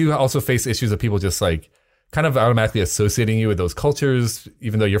 Did you also face issues of people just like kind of automatically associating you with those cultures,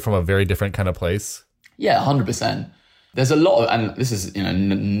 even though you're from a very different kind of place? Yeah, 100%. There's a lot of, and this is,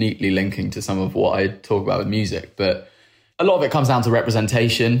 neatly linking to some of what I talk about with music, but a lot of it comes down to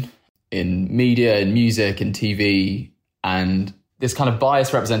representation in media, in music, in TV, and this kind of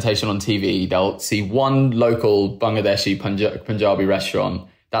biased representation on TV. They'll see one local Bangladeshi Punjabi restaurant.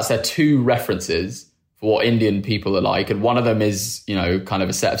 That's their 2 references for what Indian people are like. And one of them is, kind of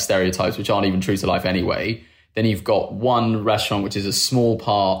a set of stereotypes which aren't even true to life anyway. Then you've got one restaurant which is a small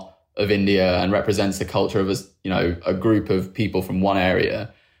part of India and represents the culture of a group of people from one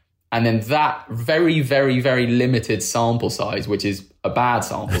area. And then that very, very, very limited sample size, which is a bad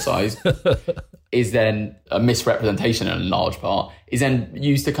sample size, is then a misrepresentation in a large part, is then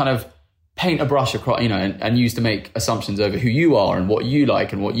used to kind of paint a brush across, and used to make assumptions over who you are and what you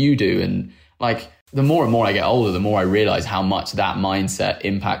like and what you do. And like the more and more I get older, the more I realize how much that mindset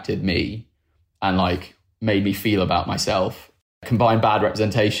impacted me and like made me feel about myself. Combine bad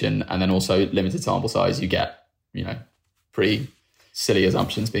representation and then also limited sample size, you get, pretty silly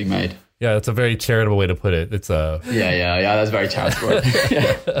assumptions being made. Yeah, that's a very charitable way to put it. It's a Yeah, that's very charitable.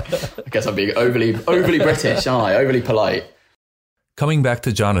 I guess I'm being overly British, aren't I? Overly polite. Coming back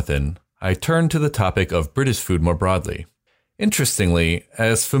to Jonathan, I turn to the topic of British food more broadly. Interestingly,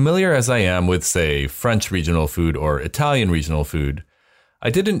 as familiar as I am with, say, French regional food or Italian regional food,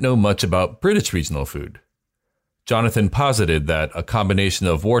 I didn't know much about British regional food. Jonathan posited that a combination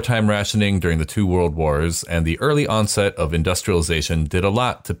of wartime rationing during the 2 world wars and the early onset of industrialization did a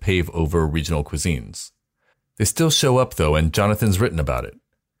lot to pave over regional cuisines. They still show up, though, and Jonathan's written about it.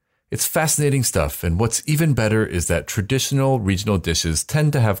 It's fascinating stuff, and what's even better is that traditional regional dishes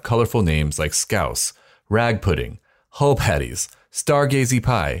tend to have colorful names like scouse, rag pudding, hull patties, stargazy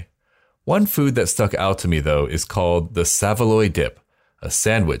pie. One food that stuck out to me, though, is called the Saveloy dip, a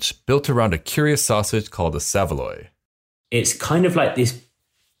sandwich built around a curious sausage called a saveloy. It's kind of like this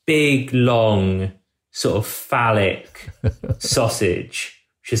big, long, sort of phallic sausage,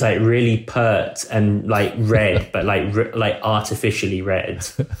 which is like really pert and like red, but like artificially red.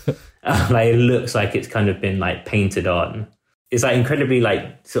 Like it looks like it's kind of been like painted on. It's like incredibly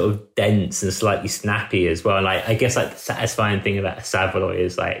like sort of dense and slightly snappy as well. Like I guess like the satisfying thing about a saveloy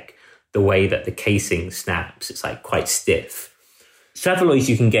is like the way that the casing snaps. It's like quite stiff. Saveloys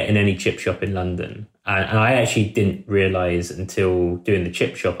you can get in any chip shop in London. And I actually didn't realise until doing the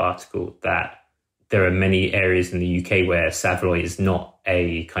chip shop article that there are many areas in the UK where saveloy is not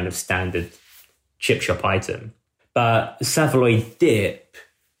a kind of standard chip shop item. But saveloy dip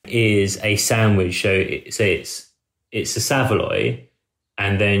is a sandwich. So it's a saveloy,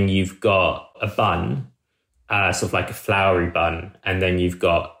 and then you've got a bun, sort of like a floury bun, and then you've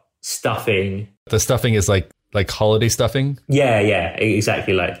got stuffing. The stuffing is like holiday stuffing? Yeah,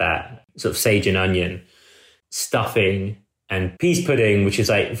 exactly like that. Sort of sage and onion, stuffing, and peas pudding, which is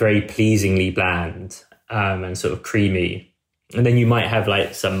like very pleasingly bland and sort of creamy. And then you might have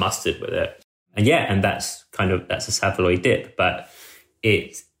like some mustard with it. And that's a saveloy dip, but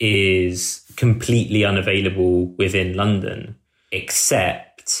it is completely unavailable within London,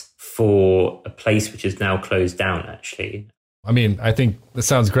 except for a place which is now closed down, actually. I mean, I think this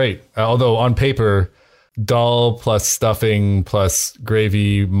sounds great. Although on paper, dal plus stuffing plus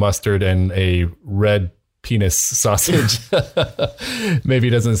gravy, mustard, and a red penis sausage maybe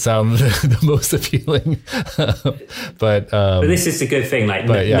doesn't sound the most appealing. but this is the good thing.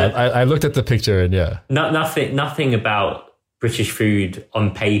 I looked at the picture and nothing about British food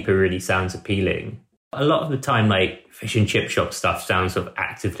on paper really sounds appealing. A lot of the time, like fish and chip shop stuff sounds sort of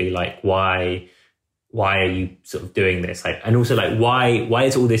actively like, why are you sort of doing this? Like, and also like, why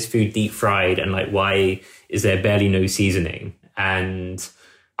is all this food deep fried? And like, why is there barely no seasoning? And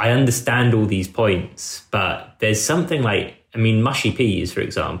I understand all these points, but there's something like, I mean, mushy peas, for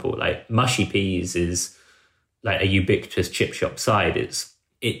example, like mushy peas is like a ubiquitous chip shop side.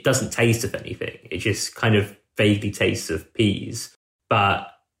 It doesn't taste of anything. It just kind of vaguely tastes of peas,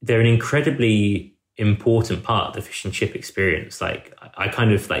 but they're an incredibly important part of the fish and chip experience. Like I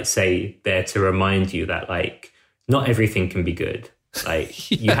kind of like say there to remind you that like not everything can be good. Like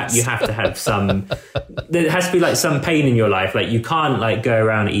yes. you have to have some, there has to be like some pain in your life. Like you can't like go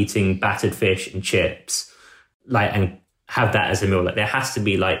around eating battered fish and chips like and have that as a meal. Like there has to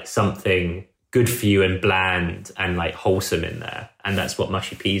be like something good for you and bland and like wholesome in there. And that's what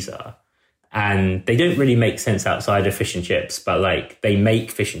mushy peas are. And they don't really make sense outside of fish and chips, but like they make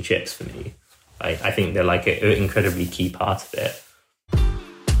fish and chips for me. I think they're like an incredibly key part of it.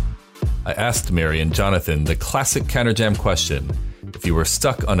 I asked Mary and Jonathan the classic Counterjam question. If you were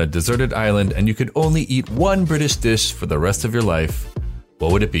stuck on a deserted island and you could only eat one British dish for the rest of your life,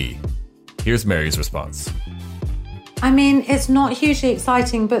 what would it be? Here's Mary's response. I mean, it's not hugely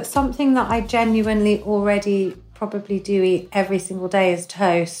exciting, but something that I genuinely already probably do eat every single day is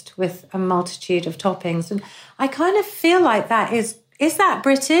toast with a multitude of toppings. And I kind of feel like that is that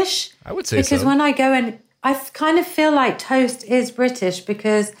British? I would say so. Because when I go and I kind of feel like toast is British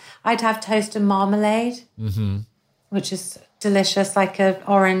because I'd have toast and marmalade, which is delicious, like an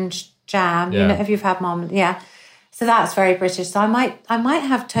orange jam. Yeah. You know, if you've had marmalade, yeah. So that's very British. So I might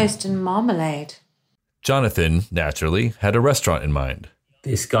have toast and marmalade. Jonathan, naturally, had a restaurant in mind.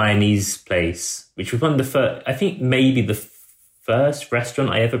 This Guyanese place, which was one of the first, I think maybe the first restaurant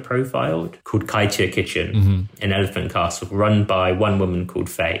I ever profiled, called Kaitia Kitchen in Elephant Castle, run by one woman called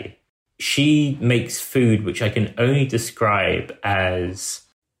Faye. She makes food which I can only describe as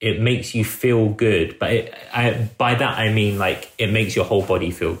it makes you feel good. But by that, I mean like it makes your whole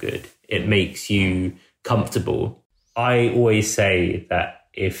body feel good. It makes you comfortable. I always say that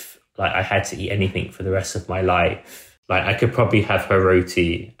if like I had to eat anything for the rest of my life, like I could probably have her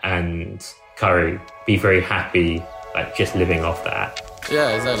roti and curry, be very happy, like just living off that. Yeah,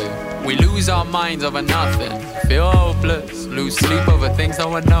 exactly. We lose our minds over nothing, feel hopeless, lose sleep over things no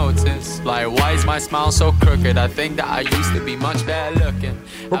one noticed. Like, why is my smile so crooked? I think that I used to be much better looking.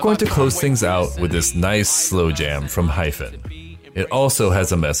 We're going to close things out with this nice slow jam from Hyphen. It also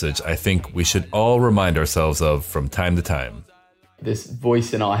has a message I think we should all remind ourselves of from time to time. This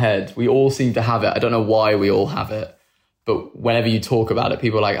voice in our head, we all seem to have it. I don't know why we all have it, but whenever you talk about it,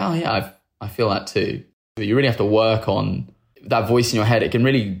 people are like, oh yeah, I feel that too. But you really have to work on that voice in your head. It can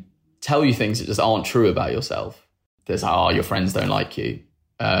really tell you things that just aren't true about yourself. There's like, oh, your friends don't like you.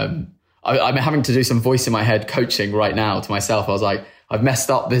 I'm having to do some voice in my head coaching right now to myself. I was like, I've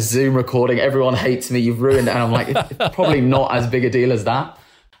messed up this Zoom recording. Everyone hates me. You've ruined it. And I'm like, it's probably not as big a deal as that.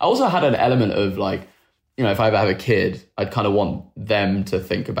 I also had an element of like, you know, if I ever have a kid, I'd kind of want them to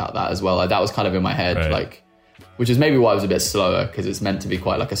think about that as well. Like, that was kind of in my head, right. Like, which is maybe why I was a bit slower, because it's meant to be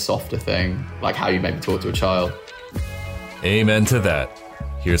quite like a softer thing, like how you maybe talk to a child. Amen to that.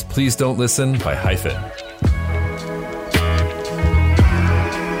 Here's Please Don't Listen by Hyphen.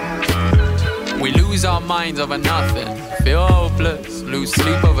 We lose our minds over nothing, feel hopeless, lose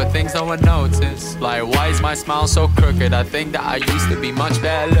sleep over things no one noticed. Like, why is my smile so crooked? I think that I used to be much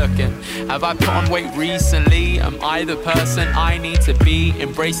better looking. Have I put on weight recently? Am I the person I need to be?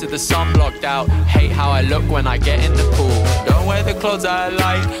 Embrace of the sun blocked out. Hate how I look when I get in the pool. Don't wear the clothes I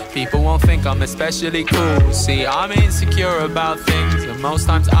like. People won't think I'm especially cool. See, I'm insecure about things, and most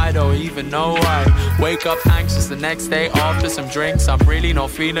times I don't even know why. Wake up anxious the next day after some drinks. I'm really not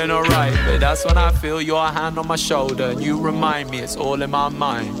feeling alright, but that's when I feel your hand on my shoulder and you remind me it's all in my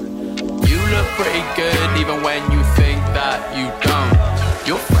mind. You look pretty good even when you think that you don't.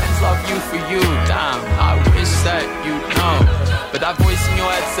 Your friends love you for you, damn, I wish that you know. But that voice in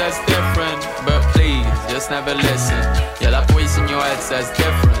your head says different, but please, just never listen. Yeah, that voice in your head says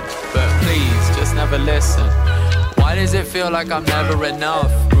different, but please, just never listen. Why does it feel like I'm never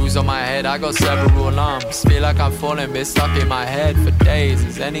enough? Bruise on my head, I got several lumps. Feel like I'm falling, been stuck in my head for days.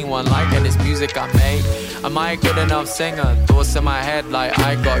 Is anyone liking this music I make? Am I a good enough singer? Thoughts in my head like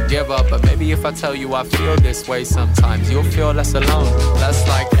I got give up. But maybe if I tell you I feel this way sometimes, you'll feel less alone. That's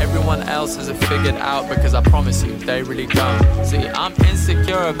like everyone else has it figured out, because I promise you, they really don't. See, I'm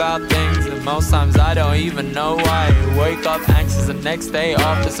insecure about things, and most times I don't even know why. Wake up anxious the next day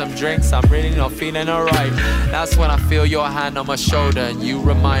after some drinks. I'm really not feeling alright. That's when I feel your hand on my shoulder and you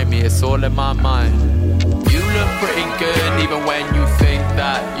remind me it's all in my mind. You look pretty good even when you think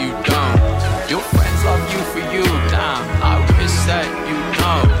that you don't. Your friends love you for you, damn, I wish that you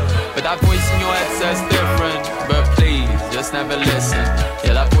know. But that voice in your head says different, but please, just never listen.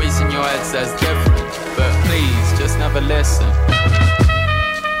 Yeah, that voice in your head says different, but please, just never listen.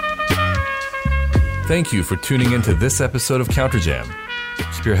 Thank you for tuning into this episode of Counter Jam.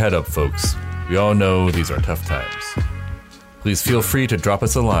 Keep your head up, folks. We all know these are tough times. Please feel free to drop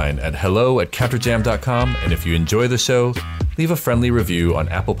us a line at hello@counterjam.com, and if you enjoy the show, leave a friendly review on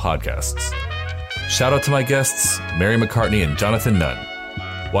Apple Podcasts. Shout out to my guests, Mary McCartney and Jonathan Nunn.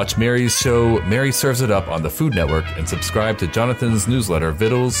 Watch Mary's show, Mary Serves It Up, on the Food Network, and subscribe to Jonathan's newsletter,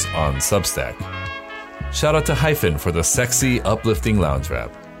 Vittles, on Substack. Shout out to Hyphen for the sexy, uplifting lounge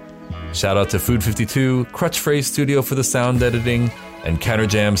rap. Shout out to Food 52, Crutch Phrase Studio for the sound editing, and Counter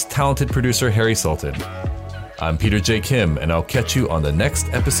Jam's talented producer, Harry Sultan. I'm Peter J. Kim, and I'll catch you on the next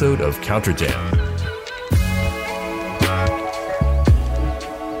episode of Counter Jam.